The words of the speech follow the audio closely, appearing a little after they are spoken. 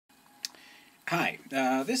Hi,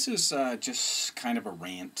 this is just kind of a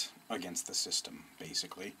rant against the system,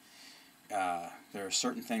 basically. There are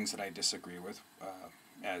certain things that I disagree with,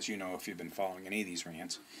 as you know if you've been following any of these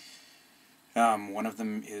rants. One of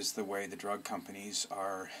them is the way the drug companies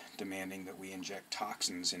are demanding that we inject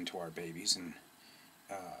toxins into our babies and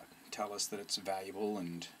tell us that it's valuable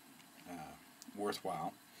and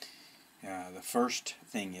worthwhile. The first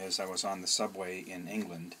thing is, I was on the subway in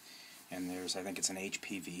England, and there's, I think it's an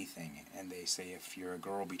HPV thing, and they say if you're a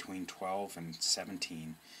girl between 12 and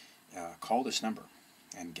 17, call this number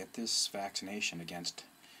and get this vaccination against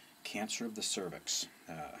cancer of the cervix.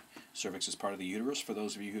 Cervix is part of the uterus, for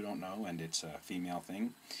those of you who don't know, and it's a female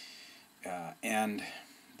thing. And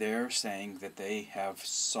they're saying that they have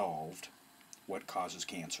solved what causes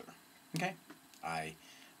cancer. Okay? I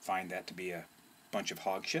find that to be a bunch of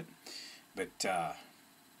hog shit, but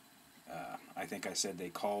I think I said they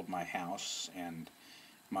called my house, and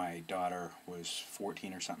my daughter was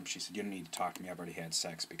 14 or something. She said, "You don't need to talk to me, I've already had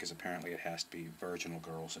sex," because apparently it has to be virginal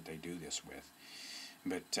girls that they do this with.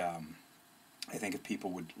 But I think if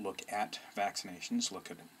people would look at vaccinations,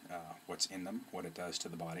 look at what's in them, what it does to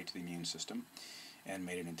the body, to the immune system, and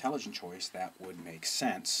made an intelligent choice, that would make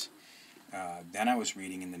sense. Then I was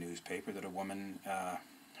reading in the newspaper that a woman, her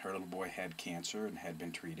little boy had cancer and had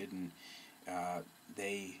been treated, and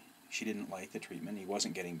she didn't like the treatment. He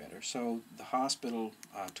wasn't getting better, so the hospital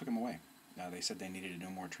took him away. They said they needed to do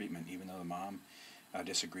more treatment, even though the mom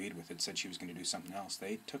disagreed with it, said she was going to do something else.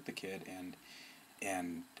 They took the kid and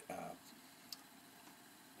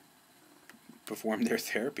performed their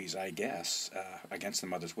therapies, I guess, against the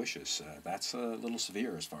mother's wishes. That's a little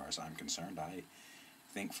severe as far as I'm concerned. I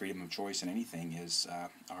think freedom of choice in anything is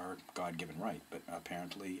our God-given right, but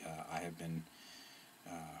apparently I have been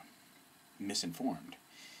misinformed.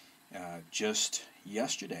 Just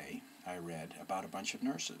yesterday, I read about a bunch of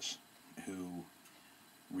nurses who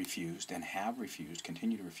refused and have refused,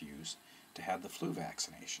 continue to refuse, to have the flu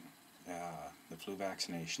vaccination. The flu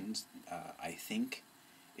vaccinations, I think,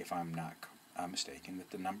 if I'm not mistaken,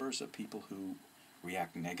 that the numbers of people who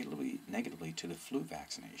react negatively to the flu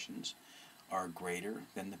vaccinations are greater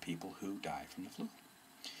than the people who die from the flu.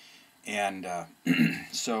 And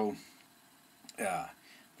so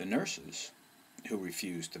the nurses who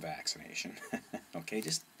refused the vaccination, okay,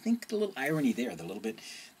 just think the little irony there, the little bit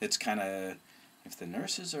that's kind of, if the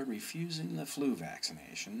nurses are refusing the flu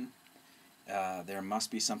vaccination, there must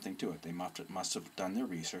be something to it. They must have done their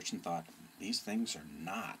research and thought, these things are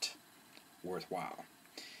not worthwhile.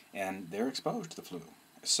 And they're exposed to the flu.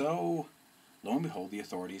 So, lo and behold, the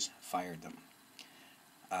authorities fired them.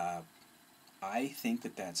 I think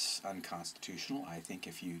that that's unconstitutional. I think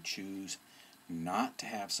if you choose not to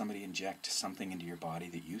have somebody inject something into your body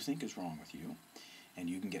that you think is wrong with you, and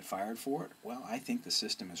you can get fired for it, well, I think the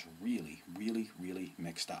system is really, really, really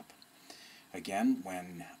mixed up. Again,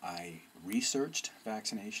 when I researched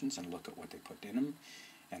vaccinations and look at what they put in them,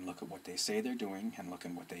 and look at what they say they're doing, and look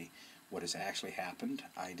at what has actually happened,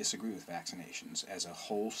 I disagree with vaccinations as a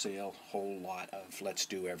whole lot of let's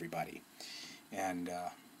do everybody. And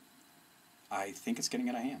I think it's getting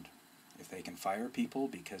out of hand. If they can fire people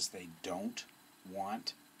because they don't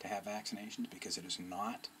want to have vaccinations, because it is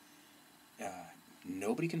not,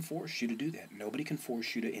 nobody can force you to do that. Nobody can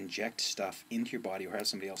force you to inject stuff into your body or have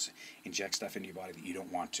somebody else inject stuff into your body that you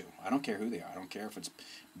don't want to. I don't care who they are. I don't care if it's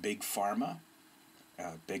big pharma,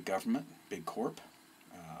 big government, big corp.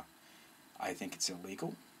 I think it's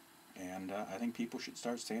illegal, and I think people should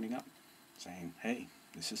start standing up, saying, hey,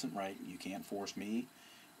 this isn't right. You can't force me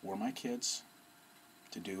or my kids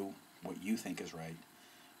to do what you think is right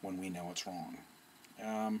when we know it's wrong.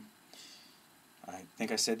 I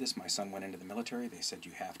think I said this, my son went into the military. They said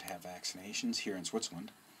you have to have vaccinations here in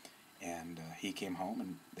Switzerland, and he came home,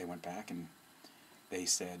 and they went back, and they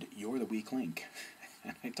said, you're the weak link.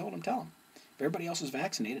 And I told him, tell him, if everybody else is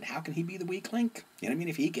vaccinated, how can he be the weak link? You know what I mean?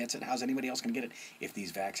 If he gets it, how's anybody else going to get it? If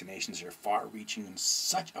these vaccinations are far-reaching and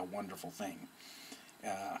such a wonderful thing.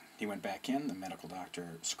 He went back in, the medical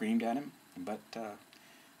doctor screamed at him, but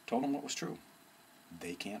told him what was true.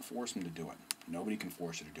 They can't force him to do it. Nobody can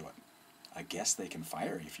force you to do it. I guess they can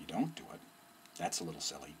fire you if you don't do it. That's a little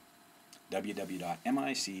silly.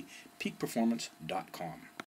 www.micpeakperformance.com